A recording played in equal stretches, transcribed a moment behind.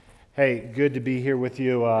Hey, good to be here with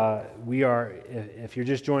you. If you're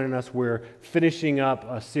just joining us, we're finishing up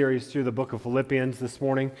a series through the book of Philippians this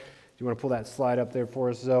morning. Do you want to pull that slide up there for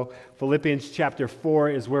us, Zoe? Philippians chapter 4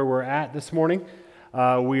 is where we're at this morning.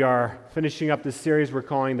 We are finishing up this series we're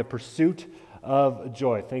calling The Pursuit of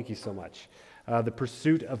Joy. Thank you so much. The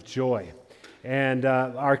Pursuit of Joy. And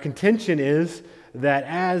our contention is that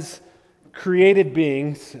as created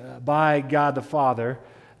beings by God the Father,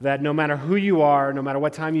 that no matter who you are, no matter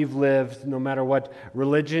what time you've lived, no matter what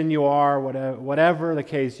religion you are, whatever the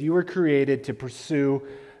case, you were created to pursue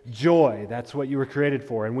joy. That's what you were created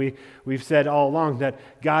for. And we've said all along that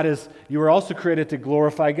you were also created to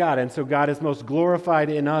glorify God. And so God is most glorified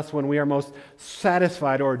in us when we are most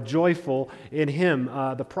satisfied or joyful in Him.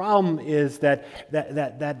 The problem is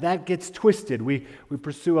that gets twisted. We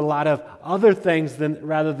pursue a lot of other things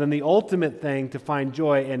rather than the ultimate thing to find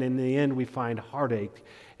joy, and in the end we find heartache.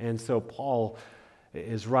 And so Paul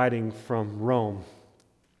is writing from Rome,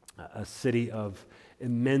 a city of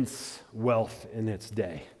immense wealth in its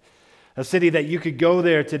day. A city that you could go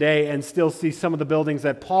there today and still see some of the buildings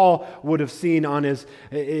that Paul would have seen on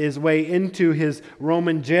his way into his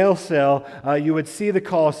Roman jail cell. You would see the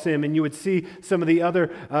Colosseum, and you would see some of the other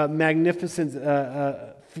magnificent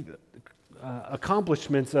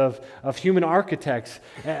accomplishments of human architects.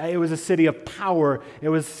 It was a city of power. It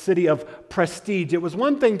was a city of prestige. It was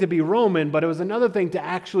one thing to be Roman, but it was another thing to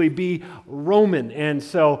actually be Roman. And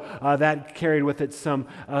so that carried with it some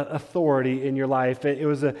authority in your life. It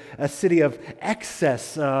was a city of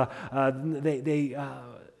excess.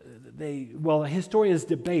 Historians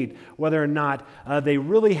debate whether or not they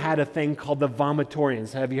really had a thing called the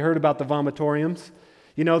vomitoriums. Have you heard about the vomitoriums?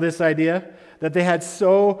 You know this idea? That they had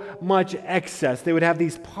so much excess. They would have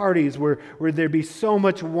these parties where there'd be so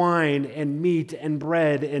much wine and meat and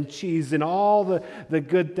bread and cheese and all the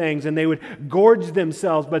good things, and they would gorge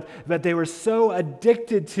themselves, but they were so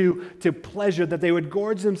addicted to pleasure that they would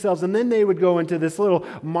gorge themselves, and then they would go into this little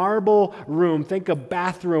marble room, think a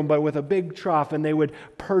bathroom, but with a big trough, and they would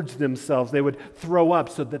purge themselves. They would throw up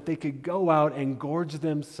so that they could go out and gorge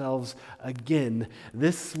themselves again.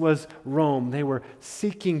 This was Rome. They were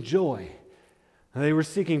seeking joy. They were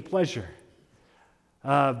seeking pleasure.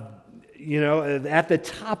 At the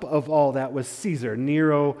top of all that was Caesar,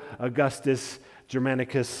 Nero Augustus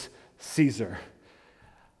Germanicus Caesar.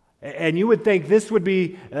 And you would think this would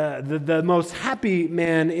be the most happy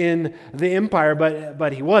man in the empire,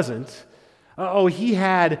 but he wasn't. He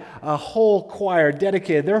had a whole choir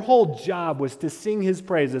dedicated. Their whole job was to sing his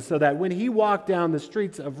praises so that when he walked down the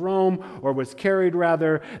streets of Rome, or was carried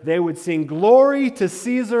rather, they would sing, "Glory to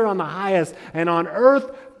Caesar on the highest, and on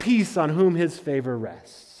earth peace on whom his favor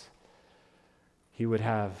rests." He would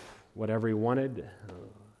have whatever he wanted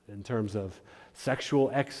in terms of sexual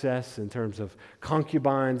excess, in terms of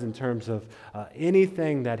concubines, in terms of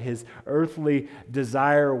anything that his earthly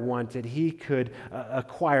desire wanted, he could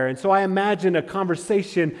acquire. And so I imagine a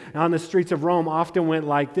conversation on the streets of Rome often went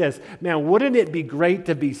like this: "Man, wouldn't it be great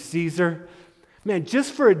to be Caesar? Man,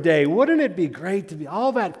 just for a day, wouldn't it be great to be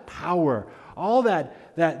all that power, all that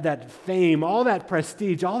fame, all that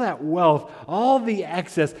prestige, all that wealth, all the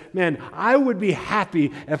excess? Man, I would be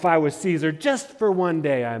happy if I was Caesar just for one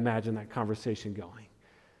day." I imagine that conversation going.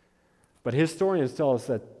 But historians tell us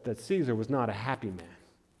that Caesar was not a happy man.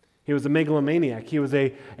 He was a megalomaniac. He was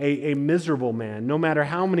a miserable man. No matter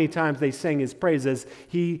how many times they sang his praises,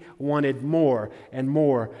 he wanted more and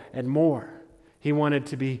more and more. He wanted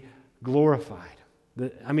to be glorified.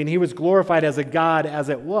 He was glorified as a god as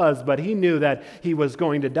it was, but he knew that he was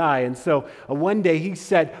going to die. And so one day he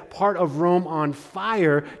set part of Rome on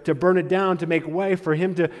fire to burn it down, to make way for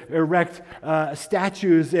him to erect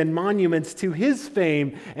statues and monuments to his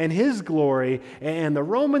fame and his glory. And the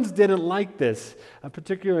Romans didn't like this,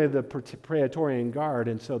 particularly the Praetorian Guard.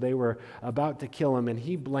 And so they were about to kill him, and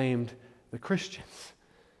he blamed the Christians.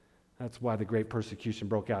 That's why the great persecution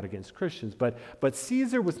broke out against Christians. But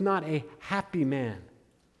Caesar was not a happy man.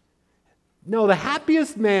 No, the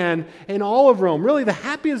happiest man in all of Rome, really the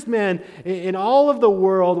happiest man in all of the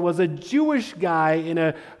world, was a Jewish guy in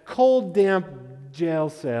a cold, damp jail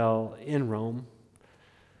cell in Rome.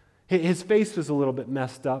 His face was a little bit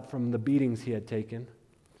messed up from the beatings he had taken.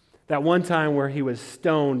 That one time where he was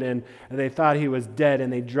stoned and they thought he was dead,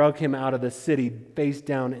 and they drug him out of the city face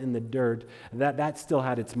down in the dirt, that still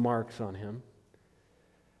had its marks on him.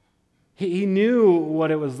 He knew what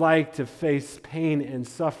it was like to face pain and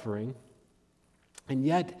suffering, and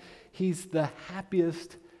yet he's the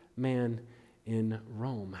happiest man in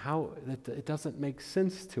Rome. It doesn't make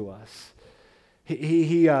sense to us.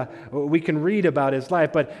 We can read about his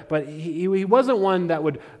life, but he wasn't one that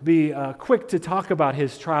would be quick to talk about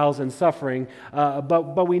his trials and suffering,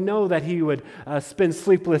 but we know that he would spend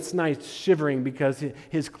sleepless nights shivering because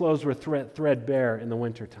his clothes were threadbare in the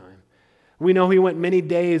wintertime. We know he went many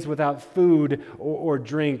days without food or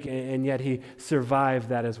drink, and yet he survived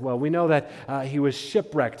that as well. We know that he was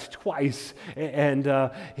shipwrecked twice, and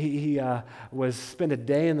he was spent a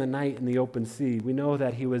day and the night in the open sea. We know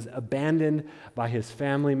that he was abandoned by his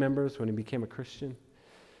family members when he became a Christian.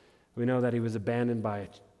 We know that he was abandoned by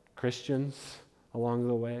Christians along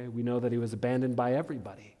the way. We know that he was abandoned by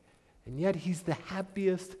everybody, and yet he's the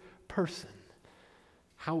happiest person.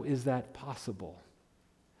 How is that possible?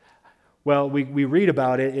 Well, we read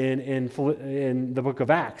about it in the book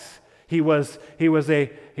of Acts. He was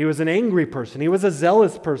an angry person. He was a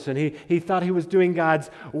zealous person. He thought he was doing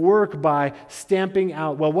God's work by stamping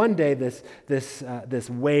out. Well, one day this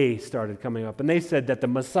way started coming up, and they said that the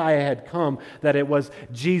Messiah had come, that it was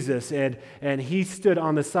Jesus, and he stood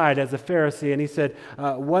on the side as a Pharisee, and he said,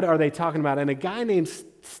 "What are they talking about?" And a guy named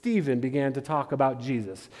Stephen began to talk about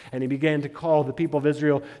Jesus, and he began to call the people of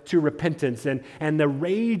Israel to repentance, and the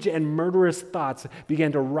rage and murderous thoughts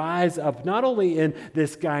began to rise up, not only in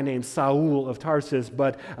this guy named Saul of Tarsus,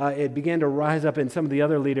 but it began to rise up in some of the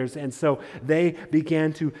other leaders, and so they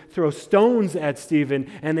began to throw stones at Stephen,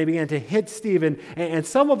 and they began to hit Stephen, and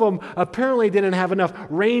some of them apparently didn't have enough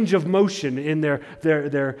range of motion in their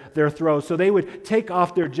throws, so they would take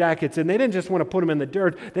off their jackets, and they didn't just want to put them in the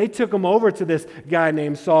dirt, they took them over to this guy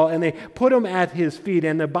named Saul, and they put him at his feet,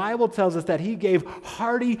 and the Bible tells us that he gave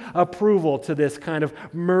hearty approval to this kind of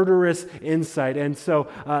murderous insight, and so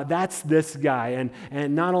that's this guy,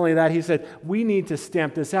 and not only that, he said, we need to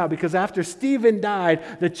stamp this out, because after Stephen died,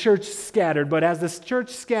 the church scattered, but as the church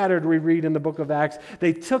scattered, we read in the book of Acts,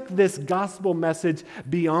 they took this gospel message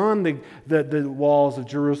beyond the walls of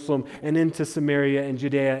Jerusalem and into Samaria and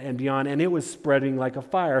Judea and beyond, and it was spreading like a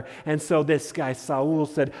fire, and so this guy Saul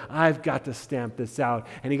said, I've got to stamp this out.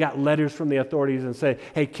 And he got letters from the authorities and said,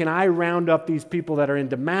 hey, can I round up these people that are in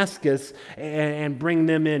Damascus and bring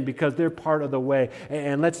them in because they're part of the way,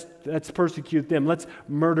 and let's persecute them, let's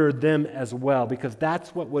murder them as well, because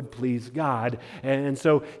that's what would please God. And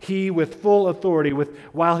so he, with full authority,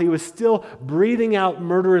 while he was still breathing out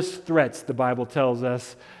murderous threats, the Bible tells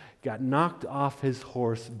us, got knocked off his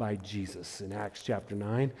horse by Jesus in Acts chapter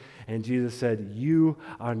 9, and Jesus said, you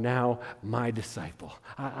are now my disciple.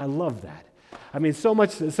 I love that. I mean, so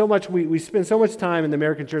much we spend so much time in the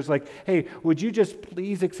American church like, hey, would you just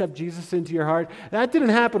please accept Jesus into your heart? That didn't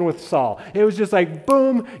happen with Saul. It was just like,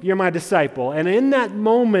 boom, you're my disciple. And in that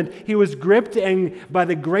moment, he was gripped by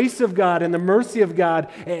the grace of God and the mercy of God,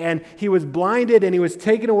 and he was blinded and he was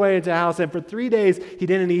taken away into a house. And for 3 days, he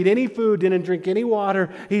didn't eat any food, didn't drink any water.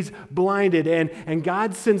 He's blinded. And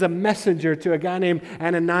God sends a messenger to a guy named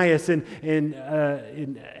Ananias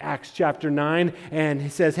in Acts chapter 9, and he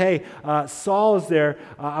says, hey, Saul is there.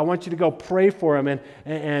 I want you to go pray for him,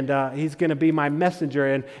 and he's going to be my messenger.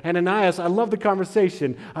 And Ananias, I love the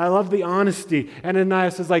conversation. I love the honesty. And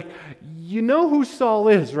Ananias is like, you know who Saul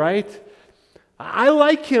is, right? I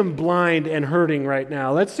like him blind and hurting right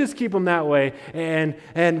now. Let's just keep him that way. And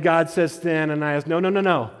God says to Ananias,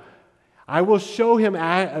 no. I will show him,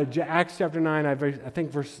 Acts chapter 9, I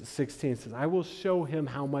think verse 16 says, I will show him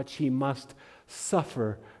how much he must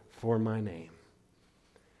suffer for my name.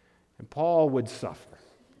 And Paul would suffer.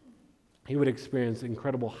 He would experience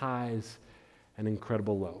incredible highs and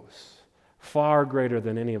incredible lows, far greater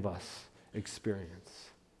than any of us experience.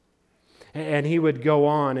 And he would go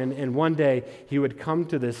on, and one day he would come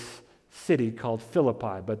to this city called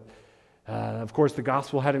Philippi, but of course, the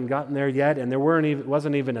gospel hadn't gotten there yet, and there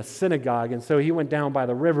wasn't even a synagogue. And so he went down by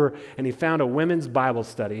the river, and he found a women's Bible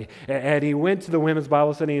study. And he went to the women's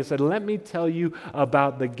Bible study, and he said, let me tell you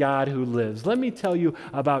about the God who lives. Let me tell you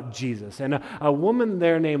about Jesus. And a woman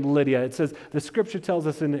there named Lydia, it says, the scripture tells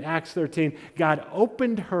us in Acts 13, God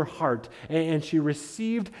opened her heart, and she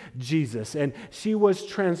received Jesus. And she was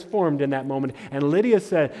transformed in that moment. And Lydia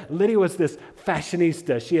was this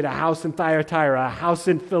fashionista. She had a house in Thyatira, a house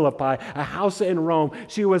in Philippi, a house in Rome.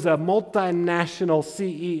 She was a multinational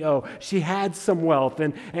CEO. She had some wealth.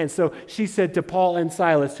 And so she said to Paul and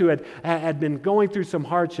Silas, who had been going through some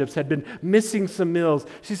hardships, had been missing some meals,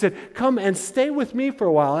 she said, come and stay with me for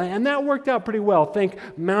a while. And that worked out pretty well. Think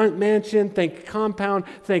mansion, think compound,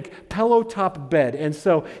 think pillow top bed. And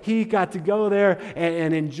so he got to go there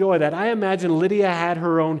and enjoy that. I imagine Lydia had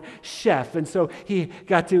her own chef. And so he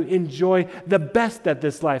got to enjoy the best that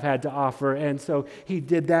this life had to offer. And so he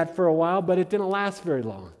did that for a while, but it didn't last very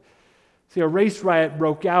long. See, a race riot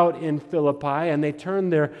broke out in Philippi, and they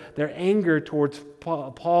turned their anger towards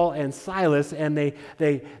Paul and Silas, and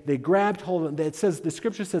they grabbed hold of them. It says, the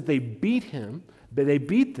scripture says they beat him, but they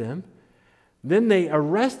beat them. Then they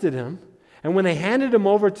arrested him, and when they handed him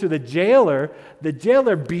over to the jailer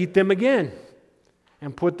beat them again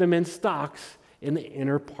and put them in stocks in the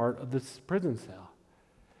inner part of this prison cell.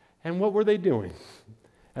 And what were they doing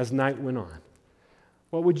as night went on?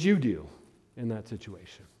 What would you do in that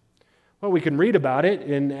situation? Well, we can read about it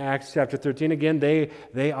in Acts chapter 13. Again,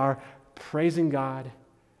 they are praising God,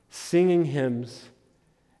 singing hymns,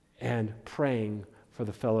 and praying for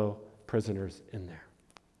the fellow prisoners in there.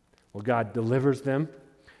 Well, God delivers them,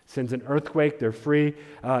 sends an earthquake, they're free.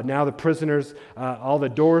 Now the prisoners, all the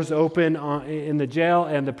doors open in the jail,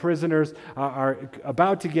 and the prisoners are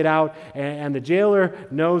about to get out, and the jailer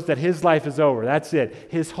knows that his life is over. That's it.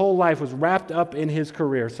 His whole life was wrapped up in his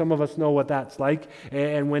career. Some of us know what that's like.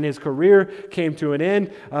 And when his career came to an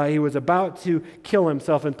end, he was about to kill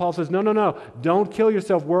himself. And Paul says, no, don't kill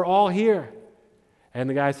yourself. We're all here. And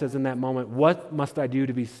the guy says in that moment, what must I do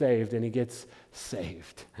to be saved? And he gets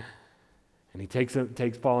saved. And he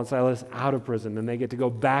takes Paul and Silas out of prison, and they get to go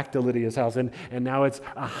back to Lydia's house, and now it's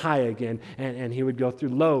a high again, and he would go through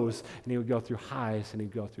lows, and he would go through highs, and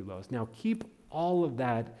he'd go through lows. Now keep all of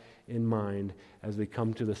that in mind as we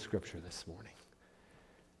come to the scripture this morning,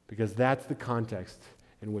 because that's the context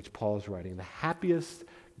in which Paul is writing. The happiest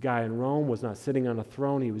guy in Rome was not sitting on a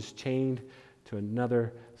throne. He was chained to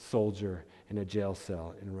another soldier in a jail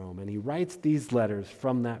cell in Rome. And he writes these letters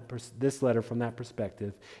from this letter from that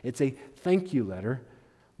perspective. It's a thank you letter,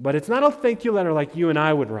 but it's not a thank you letter like you and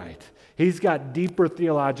I would write. He's got deeper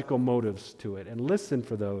theological motives to it. And listen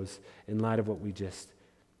for those in light of what we just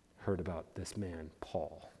heard about this man,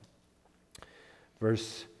 Paul.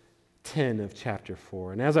 Verse 10 of chapter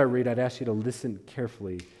 4. And as I read, I'd ask you to listen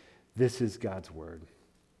carefully. This is God's word.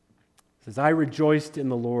 It says, I rejoiced in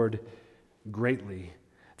the Lord greatly,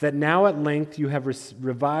 that now at length you have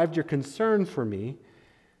revived your concern for me.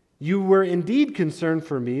 You were indeed concerned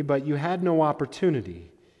for me, but you had no opportunity.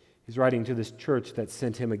 He's writing to this church that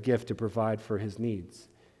sent him a gift to provide for his needs,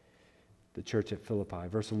 the church at Philippi.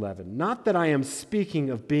 Verse 11, not that I am speaking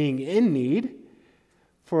of being in need,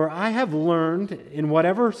 for I have learned in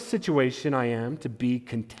whatever situation I am to be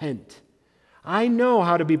content. I know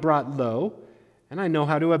how to be brought low, and I know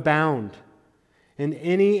how to abound. In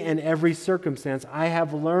any and every circumstance, I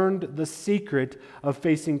have learned the secret of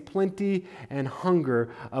facing plenty and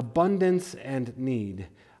hunger, abundance and need.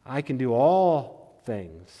 I can do all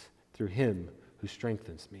things through him who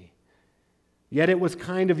strengthens me. Yet it was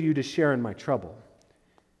kind of you to share in my trouble.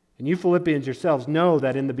 And you Philippians yourselves know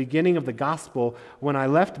that in the beginning of the gospel, when I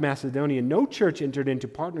left Macedonia, no church entered into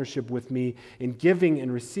partnership with me in giving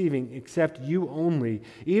and receiving except you only.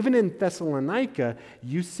 Even in Thessalonica,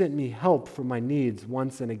 you sent me help for my needs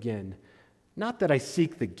once and again. Not that I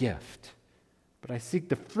seek the gift, but I seek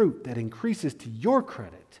the fruit that increases to your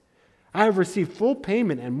credit. I have received full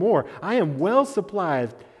payment and more. I am well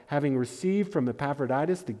supplied, having received from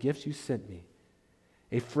Epaphroditus the gifts you sent me,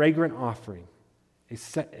 a fragrant offering,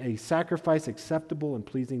 a sacrifice acceptable and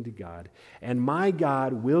pleasing to God. And my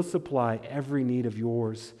God will supply every need of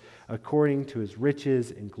yours according to his riches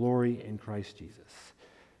and glory in Christ Jesus.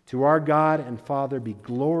 To our God and Father be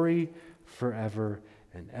glory forever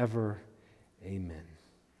and ever. Amen.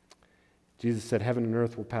 Jesus said, heaven and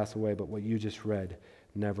earth will pass away, but what you just read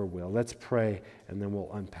never will. Let's pray, and then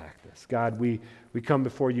we'll unpack this. God, we come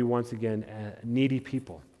before you once again, needy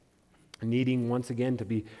people, needing once again to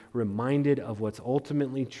be reminded of what's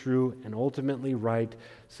ultimately true and ultimately right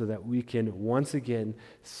so that we can once again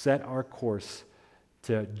set our course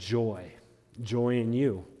to joy in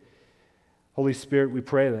you. Holy Spirit, we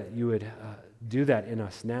pray that you would do that in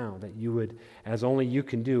us now, that you would, as only you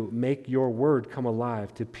can do, make your word come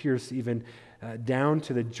alive to pierce even down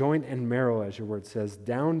to the joint and marrow, as your word says,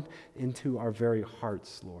 down into our very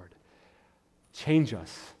hearts, Lord. Change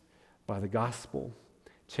us by the gospel.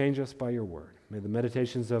 Change us by your word. May the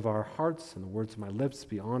meditations of our hearts and the words of my lips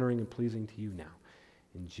be honoring and pleasing to you now.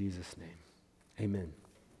 In Jesus' name, amen.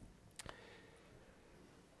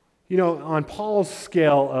 You know, on Paul's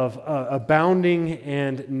scale of abounding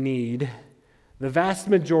and need, the vast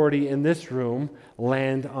majority in this room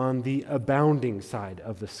land on the abounding side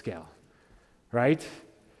of the scale, right?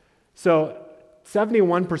 So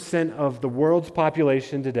 71% of the world's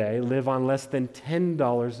population today live on less than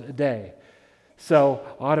 $10 a day. So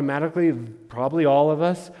automatically, probably all of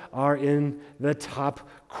us are in the top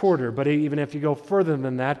quarter. But even if you go further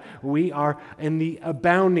than that, we are in the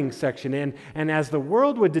abounding section. And as the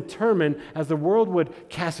world would determine, as the world would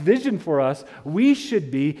cast vision for us, we should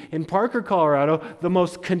be, in Parker, Colorado, the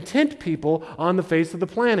most content people on the face of the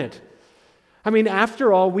planet. I mean,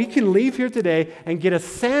 after all, we can leave here today and get a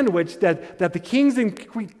sandwich that the kings and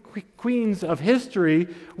queens of history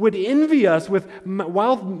would envy us with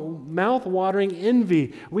mouth-watering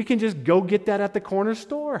envy. We can just go get that at the corner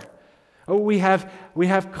store. Oh, we have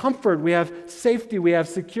comfort, we have safety, we have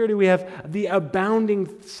security, we have the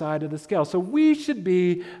abounding side of the scale. So we should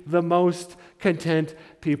be the most content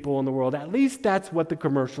people in the world. At least that's what the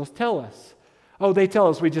commercials tell us. Oh, they tell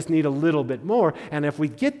us we just need a little bit more, and if we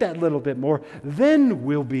get that little bit more, then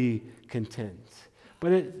we'll be content.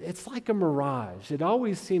 But it's like a mirage. It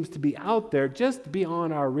always seems to be out there, just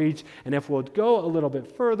beyond our reach, and if we'll go a little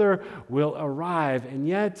bit further, we'll arrive. And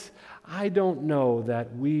yet, I don't know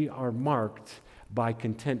that we are marked by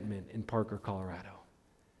contentment in Parker, Colorado.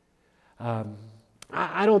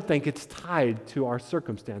 I don't think it's tied to our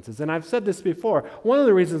circumstances. And I've said this before. One of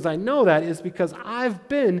the reasons I know that is because I've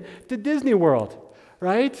been to Disney World,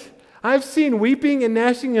 right? I've seen weeping and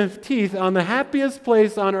gnashing of teeth on the happiest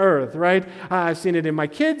place on earth, right? I've seen it in my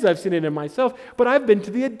kids, I've seen it in myself, but I've been to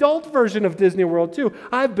the adult version of Disney World too.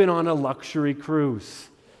 I've been on a luxury cruise.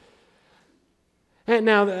 And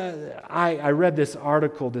now, I read this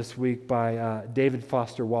article this week by David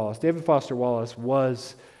Foster Wallace. David Foster Wallace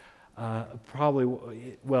was by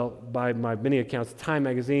my many accounts, Time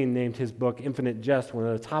magazine named his book Infinite Jest one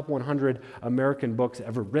of the top 100 American books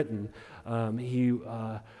ever written. He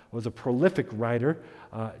was a prolific writer.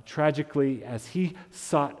 Tragically, as he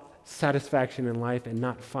sought satisfaction in life and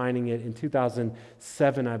not finding it, in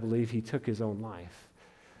 2007, I believe, he took his own life.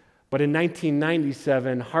 But in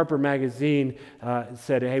 1997, Harper Magazine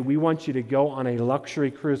said, hey, we want you to go on a luxury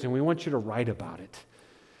cruise and we want you to write about it.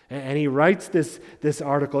 And he writes this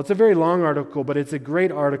article. It's a very long article, but it's a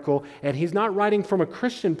great article. And he's not writing from a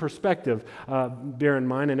Christian perspective, bear in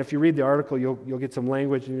mind. And if you read the article, you'll get some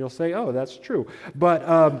language and you'll say, oh, that's true.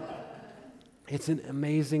 But it's an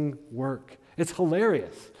amazing work. It's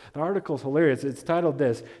hilarious. The article's hilarious. It's titled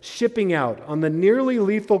this, Shipping Out on the Nearly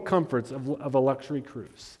Lethal Comforts of a Luxury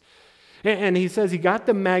Cruise. And he says he got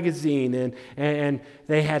the magazine and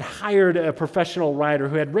they had hired a professional writer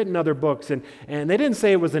who had written other books. And they didn't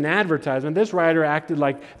say it was an advertisement. This writer acted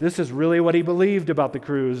like this is really what he believed about the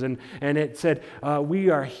cruise. And it said,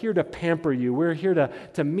 we are here to pamper you. We're here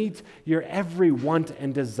to meet your every want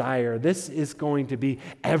and desire. This is going to be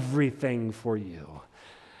everything for you.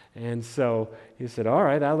 And so he said, all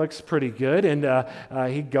right, that looks pretty good. And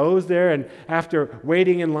he goes there, and after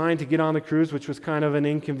waiting in line to get on the cruise, which was kind of an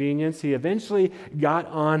inconvenience, he eventually got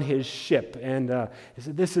on his ship. And he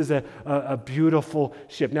said, this is a beautiful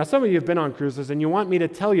ship. Now, some of you have been on cruises, and you want me to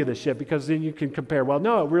tell you the ship, because then you can compare, well,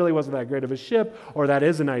 no, it really wasn't that great of a ship, or that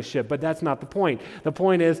is a nice ship, but that's not the point. The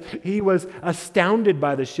point is, he was astounded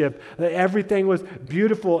by the ship. Everything was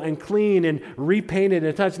beautiful and clean and repainted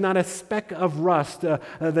and touched, not a speck of rust.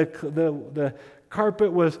 The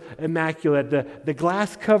carpet was immaculate. The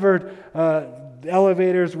glass-covered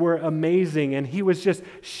elevators were amazing, and he was just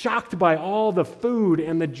shocked by all the food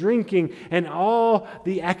and the drinking and all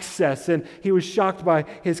the excess. And he was shocked by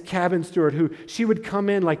his cabin steward, who she would come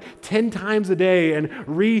in like 10 times a day and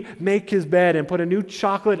remake his bed and put a new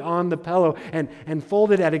chocolate on the pillow and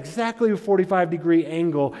fold it at exactly a 45-degree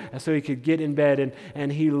angle so he could get in bed.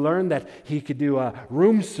 And he learned that he could do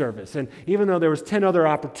room service. And even though there was 10 other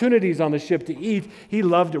opportunities on the ship to eat, he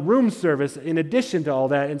loved room service in addition to all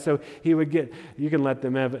that. And so he would get, you can let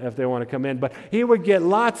them have if they want to come in, but he would get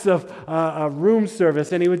lots of room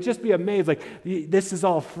service, and he would just be amazed, like, this is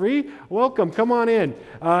all free? Welcome, come on in.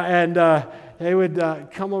 And they would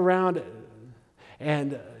come around,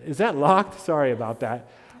 and is that locked? Sorry about that.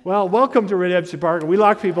 Well, welcome to Redemption Park. We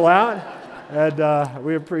lock people out. And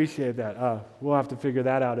we appreciate that. We'll have to figure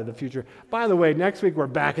that out in the future. By the way, next week we're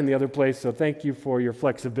back in the other place, so thank you for your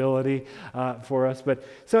flexibility for us. But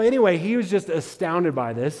so anyway, he was just astounded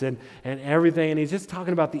by this and everything, and he's just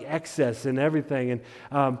talking about the excess and everything.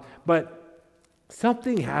 And but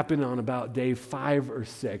something happened on about day 5 or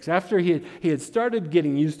 6. After he had started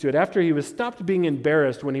getting used to it, after he was stopped being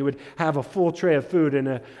embarrassed when he would have a full tray of food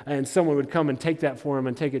and someone would come and take that for him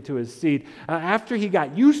and take it to his seat. After he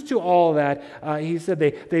got used to all that, he said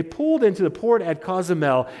they pulled into the port at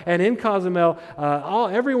Cozumel, and in Cozumel,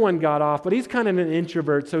 everyone got off, but he's kind of an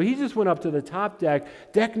introvert, so he just went up to the top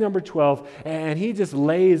deck number 12, and he just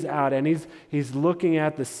lays out, and he's looking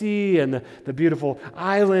at the sea and the beautiful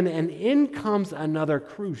island, and in comes another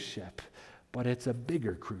cruise ship but it's a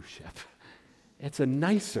bigger cruise ship. It's a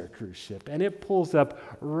nicer cruise ship, and it pulls up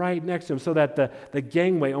right next to him so that the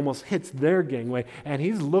gangway almost hits their gangway, and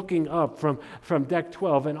he's looking up from deck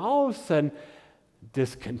 12, and all of a sudden,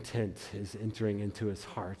 discontent is entering into his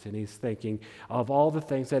heart, and he's thinking of all the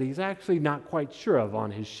things that he's actually not quite sure of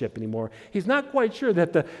on his ship anymore. He's not quite sure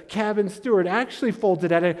that the cabin steward actually folds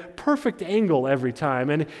it at a perfect angle every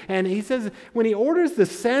time. And he says when he orders the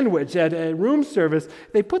sandwich at a room service,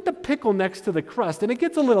 they put the pickle next to the crust, and it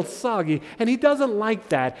gets a little soggy, and he doesn't like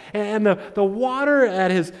that. And the water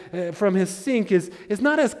at from his sink is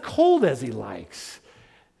not as cold as he likes.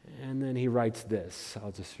 And then he writes this.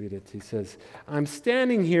 I'll just read it. He says, I'm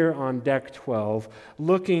standing here on deck 12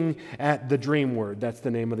 looking at the Dream Word, that's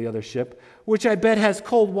the name of the other ship, which I bet has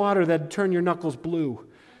cold water that'd turn your knuckles blue.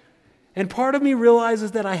 And part of me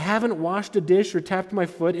realizes that I haven't washed a dish or tapped my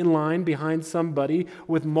foot in line behind somebody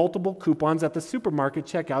with multiple coupons at the supermarket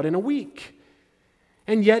checkout in a week.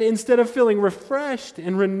 And yet, instead of feeling refreshed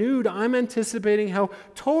and renewed, I'm anticipating how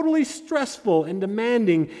totally stressful and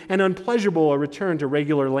demanding and unpleasurable a return to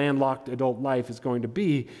regular landlocked adult life is going to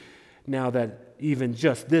be now that even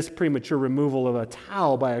just this premature removal of a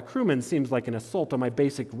towel by a crewman seems like an assault on my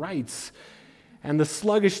basic rights. And the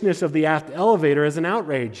sluggishness of the aft elevator is an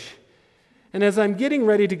outrage. And as I'm getting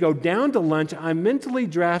ready to go down to lunch, I'm mentally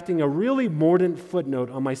drafting a really mordant footnote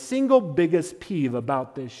on my single biggest peeve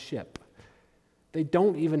about this ship. They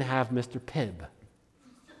don't even have Mr. Pibb.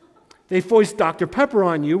 They foist Dr. Pepper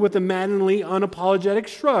on you with a maddeningly unapologetic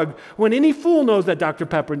shrug when any fool knows that Dr.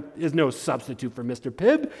 Pepper is no substitute for Mr.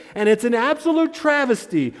 Pibb, and it's an absolute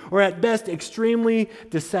travesty, or at best extremely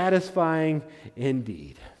dissatisfying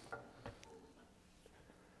indeed.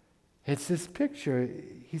 It's this picture.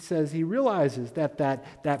 He says he realizes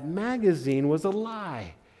that magazine was a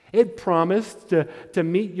lie. It promised to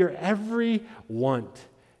meet your every want.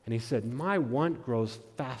 And he said, my want grows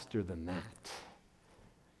faster than that.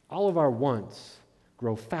 All of our wants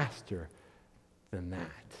grow faster than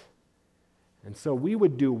that. And so we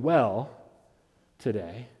would do well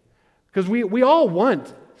today, because we all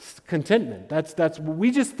want contentment. We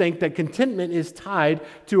just think that contentment is tied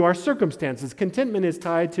to our circumstances. Contentment is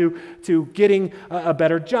tied to getting a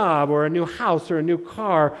better job or a new house or a new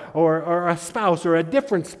car or a spouse or a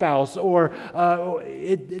different spouse or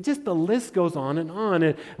it just the list goes on.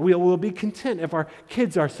 And we'll be content if our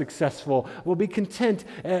kids are successful. We'll be content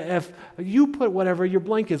if you put whatever your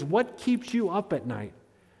blank is. What keeps you up at night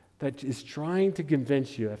that is trying to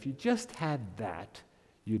convince you if you just had that,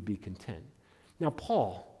 you'd be content. Now,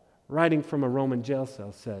 Paul, writing from a Roman jail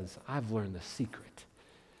cell, says, I've learned the secret.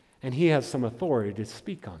 And he has some authority to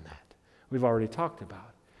speak on that. We've already talked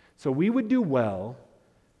about. So we would do well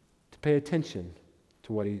to pay attention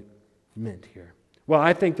to what he meant here. Well,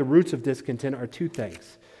 I think the roots of discontent are two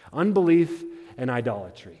things: unbelief and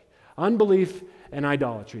idolatry. Unbelief and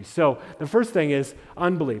idolatry. So the first thing is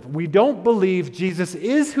unbelief. We don't believe Jesus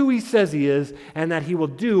is who he says he is and that he will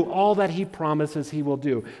do all that he promises he will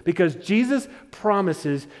do. Because Jesus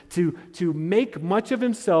promises to make much of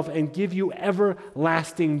himself and give you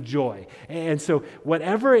everlasting joy. And so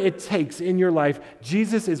whatever it takes in your life,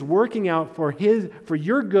 Jesus is working out for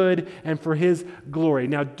your good and for his glory.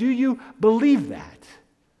 Now, do you believe that?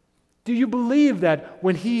 Do you believe that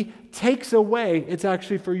when he takes away, it's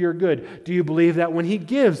actually for your good? Do you believe that when he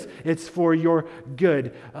gives, it's for your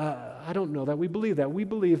good? I don't know that we believe that. We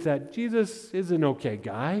believe that Jesus is an okay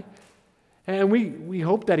guy, and we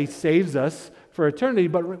hope that he saves us for eternity.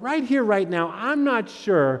 But right here, right now, I'm not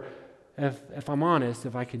sure, if I'm honest,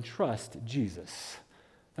 if I can trust Jesus.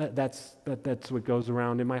 That's what goes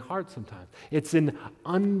around in my heart sometimes. It's an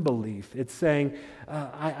unbelief. It's saying,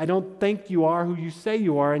 I don't think you are who you say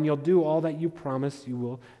you are, and you'll do all that you promise you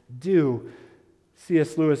will do.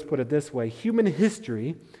 C.S. Lewis put it this way: human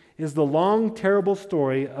history is the long, terrible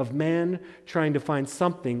story of man trying to find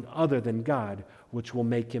something other than God which will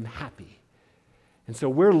make him happy. And so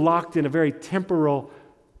we're locked in a very temporal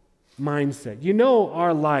mindset. You know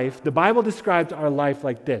our life, the Bible describes our life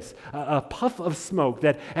like this: a puff of smoke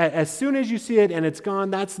that as soon as you see it and it's gone,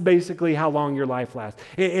 that's basically how long your life lasts.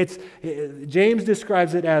 James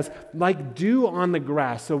describes it as like dew on the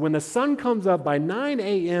grass. So when the sun comes up by 9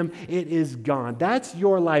 a.m., it is gone. That's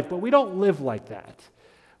your life, but we don't live like that.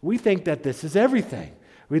 We think that this is everything.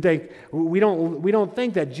 We don't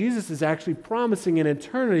think that Jesus is actually promising an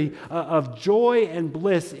eternity of joy and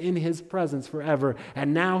bliss in his presence forever,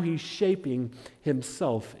 and now he's shaping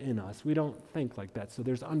himself in us. We don't think like that. So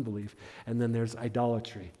there's unbelief, and then there's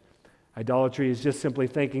idolatry. Idolatry is just simply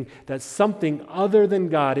thinking that something other than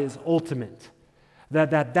God is ultimate,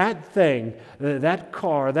 That thing, that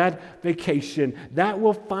car, that vacation, that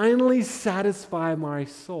will finally satisfy my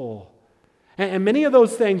soul. And many of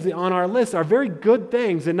those things on our list are very good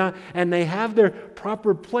things, and they have their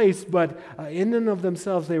proper place, but in and of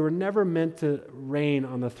themselves, they were never meant to reign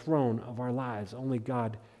on the throne of our lives. Only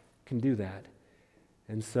God can do that.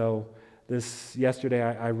 And so yesterday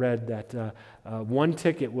I read that one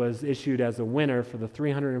ticket was issued as a winner for the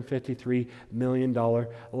 $353 million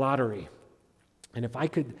lottery. And if I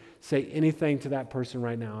could say anything to that person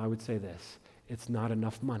right now, I would say this: it's not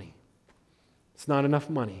enough money. It's not enough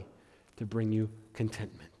money to bring you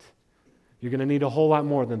contentment. You're going to need a whole lot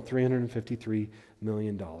more than $353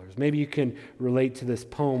 million. Maybe you can relate to this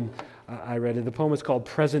poem I read. The poem is called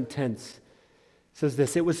Present Tense. It says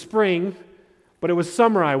this: it was spring, but it was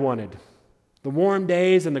summer I wanted. The warm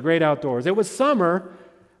days and the great outdoors. It was summer,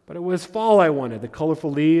 but it was fall I wanted. The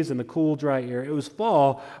colorful leaves and the cool, dry air. It was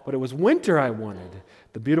fall, but it was winter I wanted.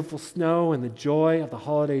 The beautiful snow and the joy of the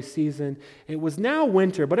holiday season. It was now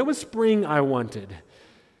winter, but it was spring I wanted.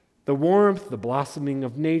 The warmth, the blossoming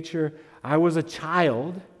of nature. I was a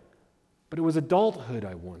child, but it was adulthood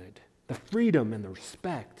I wanted. The freedom and the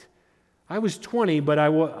respect. I was 20, but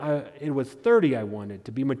it was 30 I wanted,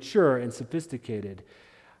 to be mature and sophisticated.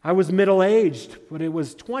 I was middle-aged, but it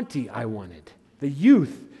was 20 I wanted. The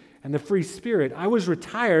youth and the free spirit. I was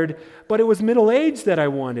retired, but it was middle age that I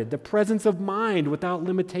wanted. The presence of mind without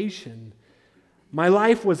limitation. My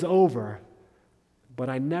life was over, but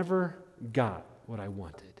I never got what I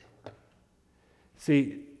wanted.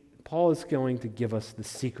 See, Paul is going to give us the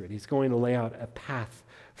secret. He's going to lay out a path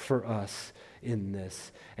for us in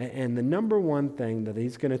this. And the number one thing that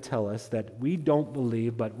he's going to tell us that we don't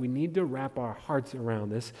believe, but we need to wrap our hearts around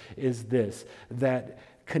this, is this: that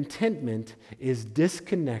contentment is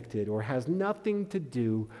disconnected or has nothing to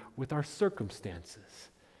do with our circumstances.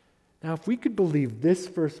 Now, if we could believe this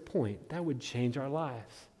first point, that would change our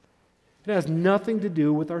lives. It has nothing to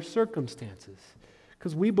do with our circumstances,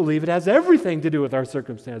 because we believe it has everything to do with our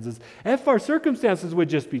circumstances. If our circumstances would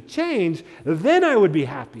just be changed, then I would be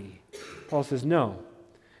happy. Paul says, no.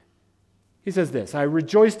 He says this: I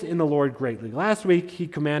rejoiced in the Lord greatly. Last week, he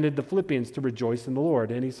commanded the Philippians to rejoice in the Lord.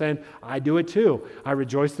 And he's saying, I do it too. I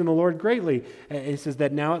rejoiced in the Lord greatly. And he says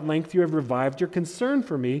that now at length you have revived your concern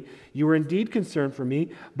for me. You were indeed concerned for me,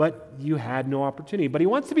 but you had no opportunity. But he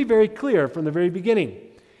wants to be very clear from the very beginning.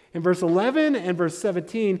 In verse 11 and verse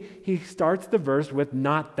 17, he starts the verse with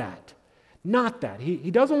not that. Not that. He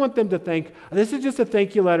doesn't want them to think, this is just a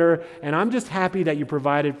thank you letter, and I'm just happy that you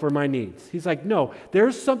provided for my needs. He's like, no,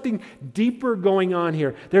 there's something deeper going on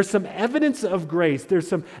here. There's some evidence of grace. There's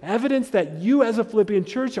some evidence that you as a Philippian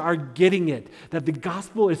church are getting it, that the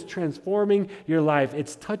gospel is transforming your life.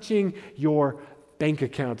 It's touching your bank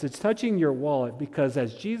accounts. It's touching your wallet, because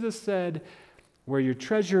as Jesus said, where your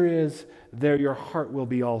treasure is, there your heart will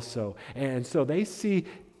be also. And so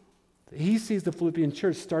he sees the Philippian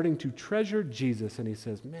church starting to treasure Jesus, and he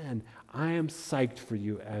says, man, I am psyched for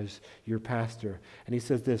you as your pastor. And he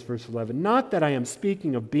says this, verse 11, not that I am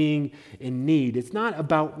speaking of being in need. It's not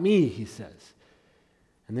about me, he says.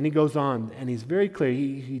 And then he goes on, and he's very clear.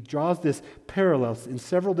 He draws this parallel in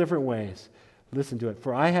several different ways. Listen to it.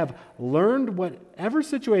 For I have learned, whatever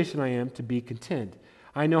situation I am, to be content.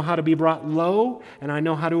 I know how to be brought low, and I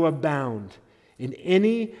know how to abound in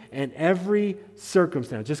any and every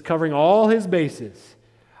circumstance, just covering all his bases.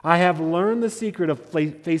 I have learned the secret of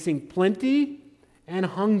facing plenty and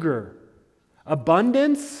hunger,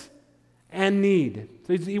 abundance and need.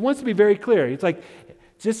 So he wants to be very clear. He's like,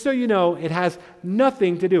 just so you know, it has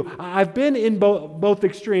nothing to do. I've been in both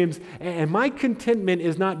extremes, and my contentment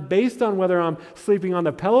is not based on whether I'm sleeping on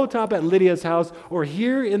the pillow top at Lydia's house or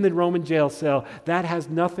here in the Roman jail cell. That has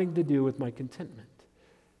nothing to do with my contentment.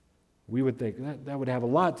 We would think that would have a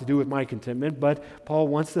lot to do with my contentment, but Paul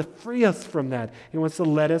wants to free us from that. He wants to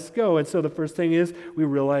let us go. And so the first thing is we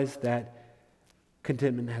realize that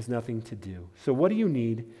contentment has nothing to do. So what do you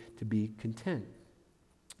need to be content?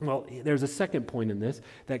 Well, there's a second point in this,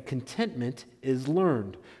 that contentment is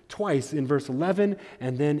learned. Twice in verse 11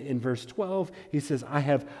 and then in verse 12, he says, I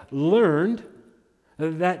have learned.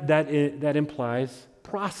 That implies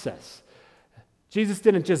process. Jesus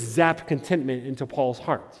didn't just zap contentment into Paul's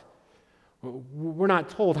heart. We're not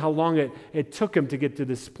told how long it took him to get to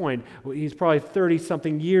this point. He's probably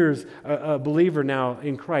 30-something years a believer now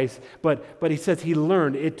in Christ. But he says he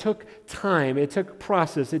learned. It took time. It took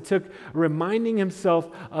process. It took reminding himself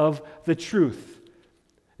of the truth.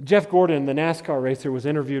 Jeff Gordon, the NASCAR racer, was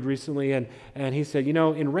interviewed recently, and he said,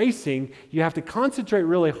 in racing, you have to concentrate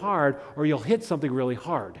really hard or you'll hit something really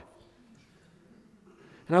hard.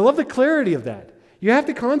 And I love the clarity of that. You have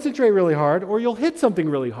to concentrate really hard or you'll hit something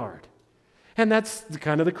really hard. And that's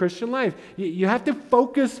kind of the Christian life. You have to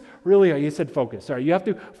focus really hard. You said focus. Sorry. You have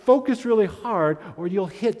to focus really hard or you'll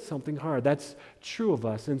hit something hard. That's true of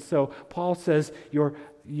us. And so Paul says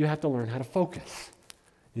you have to learn how to focus.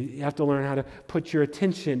 You have to learn how to put your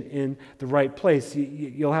attention in the right place.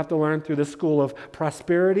 You'll have to learn through the school of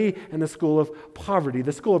prosperity and the school of poverty.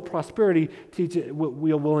 The school of prosperity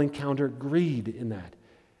we'll encounter greed in that.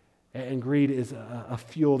 And greed is a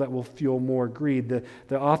fuel that will fuel more greed.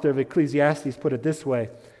 The author of Ecclesiastes put it this way.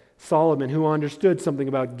 Solomon, who understood something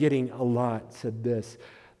about getting a lot, said this: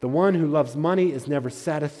 "The one who loves money is never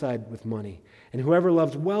satisfied with money, and whoever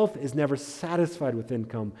loves wealth is never satisfied with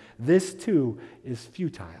income. This too is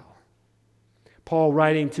futile." Paul,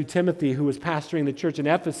 writing to Timothy, who was pastoring the church in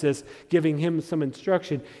Ephesus, giving him some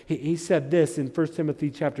instruction, he said this in 1 Timothy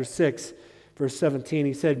chapter 6, verse 17.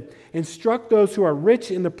 He said, "Instruct those who are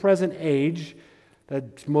rich in the present age,"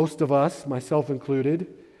 that's most of us, myself included,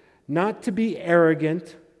 "not to be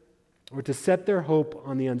arrogant or to set their hope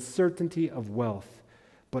on the uncertainty of wealth,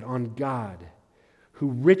 but on God, who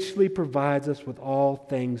richly provides us with all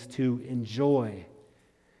things to enjoy.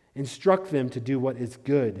 Instruct them to do what is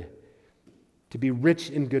good, to be rich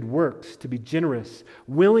in good works, to be generous,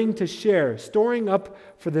 willing to share, storing up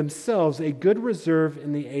for themselves a good reserve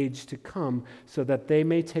in the age to come, so that they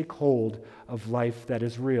may take hold of life that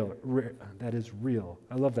is real." That is real.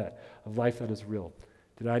 I love that. Of life that is real.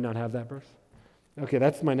 Did I not have that verse? Okay,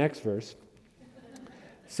 that's my next verse.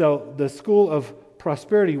 So the school of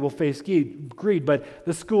prosperity will face greed, but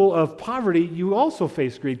the school of poverty, you also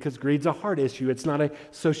face greed, because greed's a heart issue. It's not a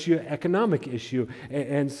socioeconomic issue.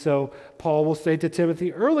 And so Paul will say to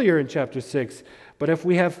Timothy earlier in chapter 6, "But if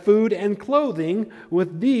we have food and clothing,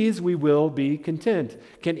 with these we will be content."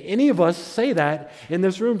 Can any of us say that in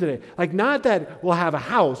this room today? Like, not that we'll have a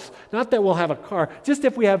house, not that we'll have a car, just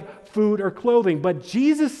if we have food or clothing. But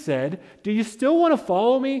Jesus said, "Do you still want to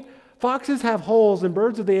follow me? Foxes have holes and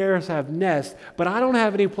birds of the air have nests, but I don't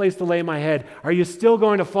have any place to lay my head. Are you still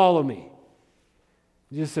going to follow me?"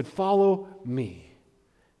 Jesus said, "Follow me."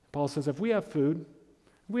 Paul says, if we have food,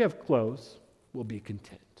 if we have clothes, we'll be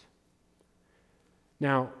content.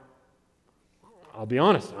 Now, I'll be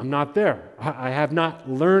honest, I'm not there. I have not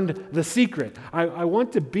learned the secret. I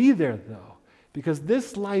want to be there, though, because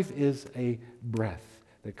this life is a breath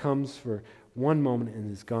that comes for one moment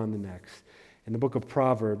and is gone the next. In the book of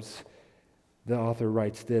Proverbs, the author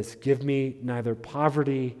writes this: "Give me neither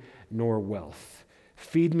poverty nor wealth.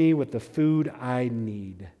 Feed me with the food I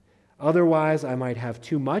need. Otherwise I might have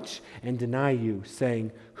too much and deny you,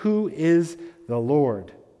 saying, 'Who is the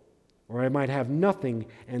Lord?' Or I might have nothing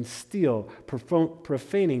and steal,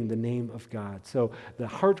 profaning the name of God." So the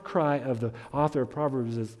heart cry of the author of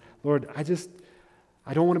Proverbs is, "Lord,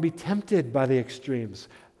 I don't want to be tempted by the extremes.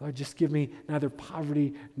 Lord, just give me neither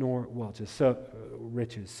poverty nor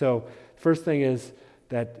riches." So first thing is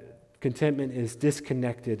that contentment is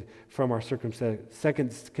disconnected from our circumstance.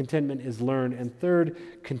 Second, contentment is learned. And third,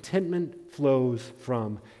 contentment flows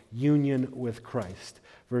from union with Christ.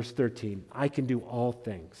 Verse 13, "I can do all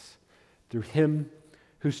things through him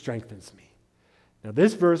who strengthens me." Now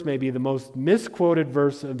this verse may be the most misquoted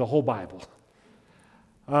verse in the whole Bible.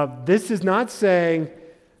 This is not saying,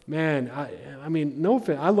 man, I mean, no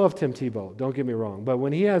offense, I love Tim Tebow, don't get me wrong, but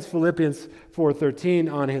when he has Philippians 4:13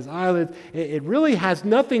 on his eyelids, it really has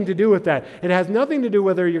nothing to do with that. It has nothing to do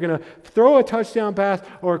whether you're going to throw a touchdown pass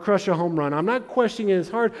or crush a home run. I'm not questioning his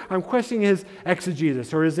heart, I'm questioning his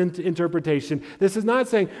exegesis or his interpretation. This is not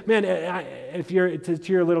saying, man, if you're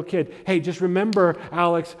to your little kid, hey, just remember,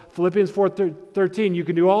 Alex, Philippians 4:13, you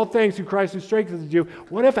can do all things through Christ who strengthens you.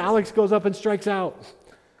 What if Alex goes up and strikes out?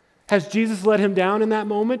 Has Jesus let him down in that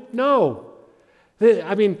moment? No.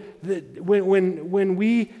 When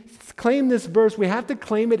we claim this verse, we have to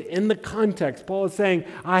claim it in the context. Paul is saying,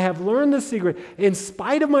 I have learned the secret. In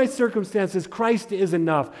spite of my circumstances, Christ is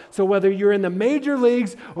enough. So whether you're in the major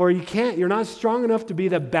leagues or you're not strong enough to be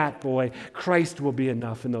the bat boy, Christ will be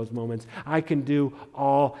enough in those moments. I can do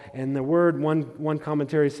all. And the word, one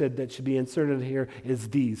commentary said that should be inserted here is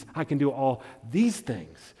these. I can do all these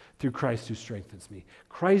things through Christ who strengthens me.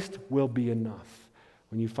 Christ will be enough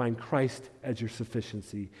when you find Christ as your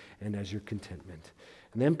sufficiency and as your contentment.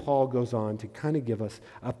 And then Paul goes on to kind of give us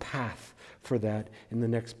a path for that in the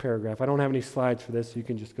next paragraph. I don't have any slides for this, so you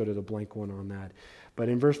can just go to the blank one on that. But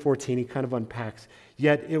in verse 14, he kind of unpacks,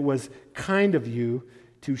 "Yet it was kind of you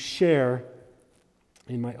to share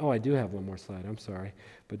in my..." Oh, I do have one more slide. I'm sorry,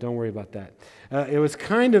 but don't worry about that. It was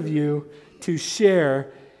kind of you to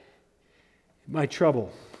share my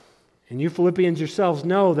trouble And you Philippians yourselves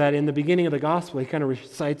know that in the beginning of the gospel, he kind of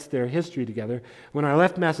recites their history together. When I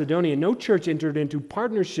left Macedonia, no church entered into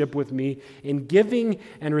partnership with me in giving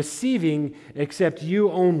and receiving except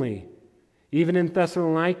you only. Even in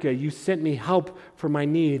Thessalonica, you sent me help for my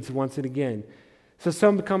needs once and again. So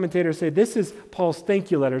some commentators say this is Paul's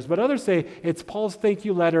thank you letters, but others say it's Paul's thank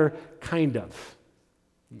you letter, kind of.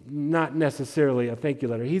 Not necessarily a thank you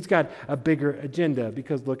letter. He's got a bigger agenda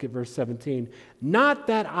because look at verse 17. Not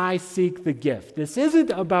that I seek the gift. This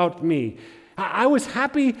isn't about me. I was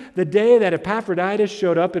happy the day that Epaphroditus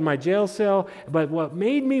showed up in my jail cell, but what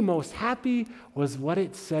made me most happy was what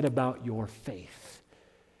it said about your faith.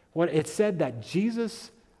 What it said that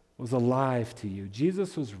Jesus was alive to you.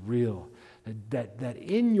 Jesus was real. That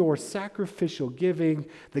in your sacrificial giving,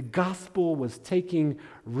 the gospel was taking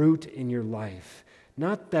root in your life.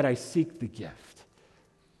 Not that I seek the gift.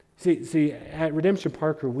 See, at Redemption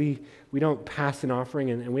Parker, we don't pass an offering,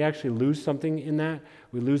 and we actually lose something in that.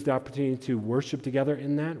 We lose the opportunity to worship together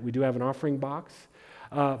in that. We do have an offering box.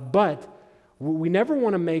 But we never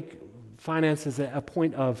want to make finances a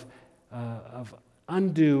point of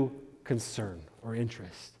undue concern or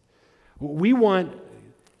interest. We want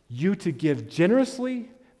you to give generously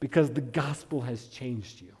because the gospel has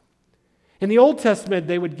changed you. In the Old Testament,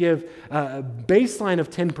 they would give a baseline of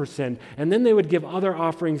 10%, and then they would give other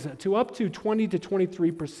offerings to up to 20 to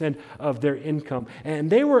 23% of their income. And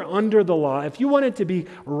they were under the law. If you wanted to be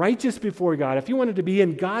righteous before God, if you wanted to be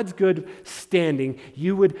in God's good standing,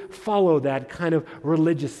 you would follow that kind of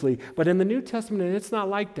religiously. But in the New Testament, it's not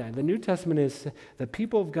like that. The New Testament is the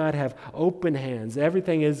people of God have open hands.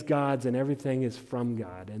 Everything is God's and everything is from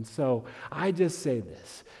God. And so I just say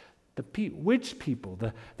this. Which people,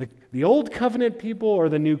 the old covenant people or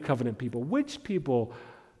the new covenant people, which people,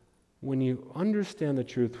 when you understand the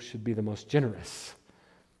truth, should be the most generous?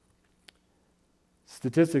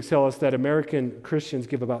 Statistics tell us that American Christians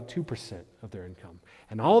give about 2% of their income.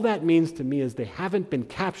 And all that means to me is they haven't been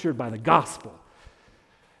captured by the gospel.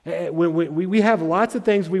 We have lots of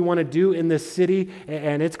things we want to do in this city,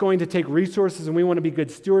 and it's going to take resources, and we want to be good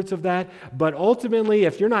stewards of that. But ultimately,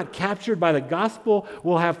 if you're not captured by the gospel,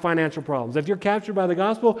 we'll have financial problems. If you're captured by the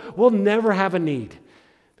gospel, we'll never have a need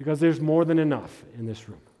because there's more than enough in this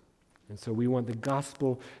room. And so we want the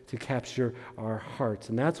gospel to capture our hearts.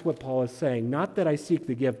 And that's what Paul is saying. Not that I seek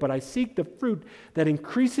the gift, but I seek the fruit that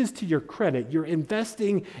increases to your credit. You're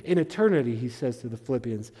investing in eternity, he says to the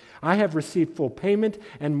Philippians. I have received full payment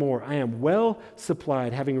and more. I am well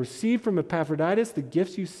supplied, having received from Epaphroditus the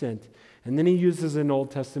gifts you sent. And then he uses an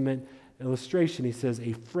Old Testament illustration. He says,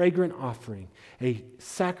 a fragrant offering, a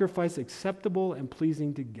sacrifice acceptable and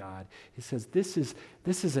pleasing to God. He says, this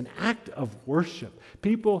is an act of worship.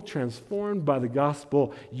 People transformed by the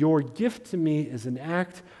gospel. Your gift to me is an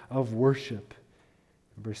act of worship.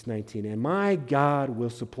 Verse 19, and my God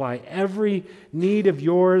will supply every need of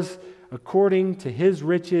yours according to his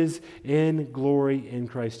riches in glory in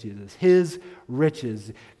Christ Jesus. His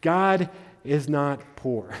riches. God is not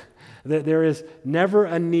poor. There is never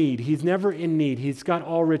a need. He's never in need. He's got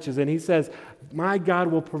all riches. And he says, my God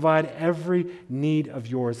will provide every need of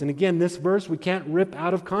yours. And again, this verse we can't rip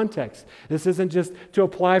out of context. This isn't just to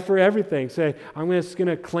apply for everything. Say, I'm just going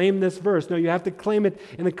to claim this verse. No, you have to claim it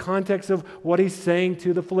in the context of what he's saying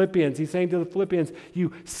to the Philippians. He's saying to the Philippians, you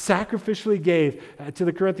sacrificially gave. To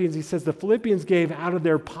the Corinthians, he says, the Philippians gave out of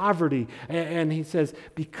their poverty. And he says,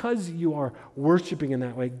 because you are worshiping in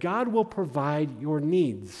that way, God will provide your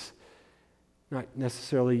needs. Not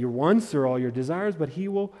necessarily your wants or all your desires, but he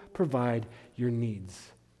will provide your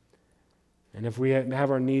needs. And if we have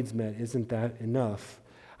our needs met, isn't that enough?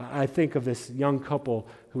 I think of this young couple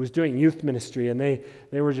who was doing youth ministry, and they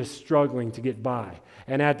were just struggling to get by.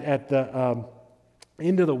 And at the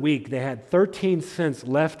end of the week, they had 13 cents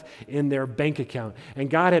left in their bank account. And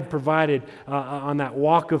God had provided on that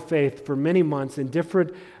walk of faith for many months in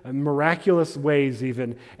different miraculous ways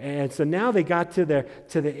even. And so now they got to the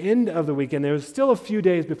end of the week, and there was still a few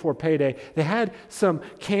days before payday. They had some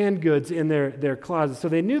canned goods in their closet, so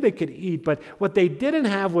they knew they could eat, but what they didn't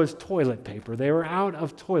have was toilet paper. They were out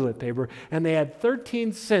of toilet paper, and they had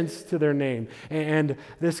 13 cents to their name. And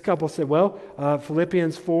this couple said, well,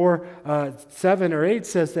 Philippians 4, 7 or 8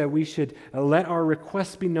 says that we should let our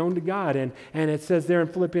requests be known to God. And it says there in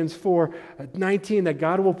Philippians 4, 19 that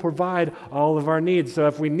God will provide all of our needs. So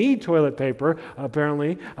if we need toilet paper,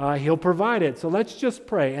 apparently, he'll provide it. So let's just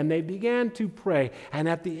pray. And they began to pray. And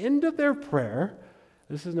at the end of their prayer,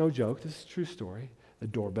 this is no joke, this is a true story, the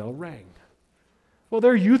doorbell rang. Well,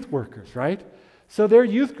 they're youth workers, right? So their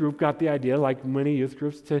youth group got the idea, like many youth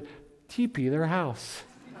groups, to TP their house.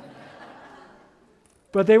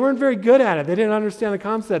 But they weren't very good at it. They didn't understand the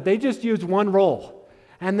concept. They just used one roll.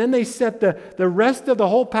 And then they set the rest of the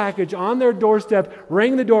whole package on their doorstep,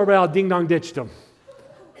 rang the doorbell, ding dong, ditched them.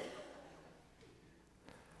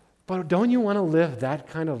 But don't you want to live that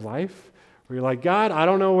kind of life? Where you're like, God, I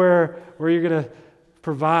don't know where you're going to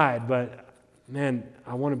provide, but man,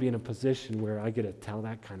 I want to be in a position where I get to tell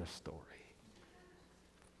that kind of story.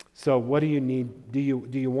 So what do you need? Do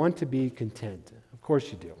you want to be content? Of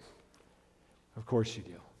course you do. Of course you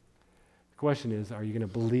do. The question is, are you going to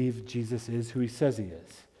believe Jesus is who he says he is?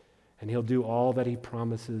 And he'll do all that he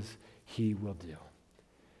promises he will do.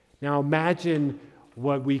 Now imagine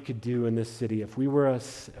what we could do in this city if we were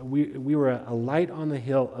a light on the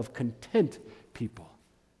hill of content people.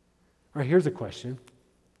 All right, here's a question.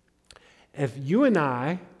 If you and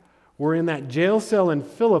I were in that jail cell in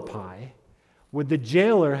Philippi, would the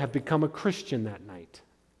jailer have become a Christian that night?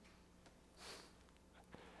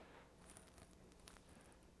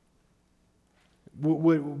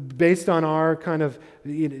 Based on our kind of,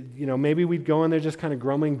 maybe we'd go in there just kind of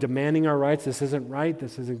grumbling, demanding our rights. This isn't right.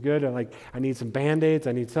 This isn't good. Or I need some Band-Aids.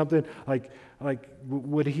 I need something.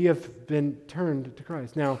 Would he have been turned to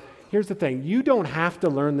Christ? Now, here's the thing. You don't have to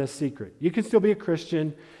learn this secret. You can still be a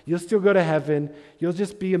Christian. You'll still go to heaven. You'll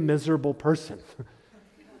just be a miserable person.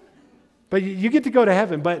 But you get to go to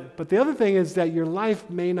heaven. But the other thing is that your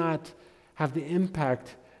life may not have the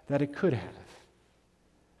impact that it could have.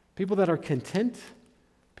 People that are content,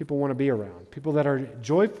 people want to be around. People that are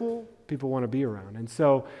joyful, people want to be around. And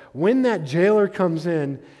so when that jailer comes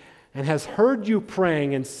in and has heard you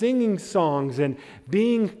praying and singing songs and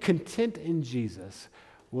being content in Jesus,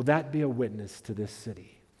 will that be a witness to this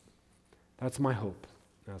city? That's my hope.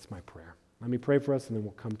 That's my prayer. Let me pray for us, and then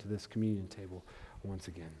we'll come to this communion table once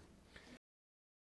again.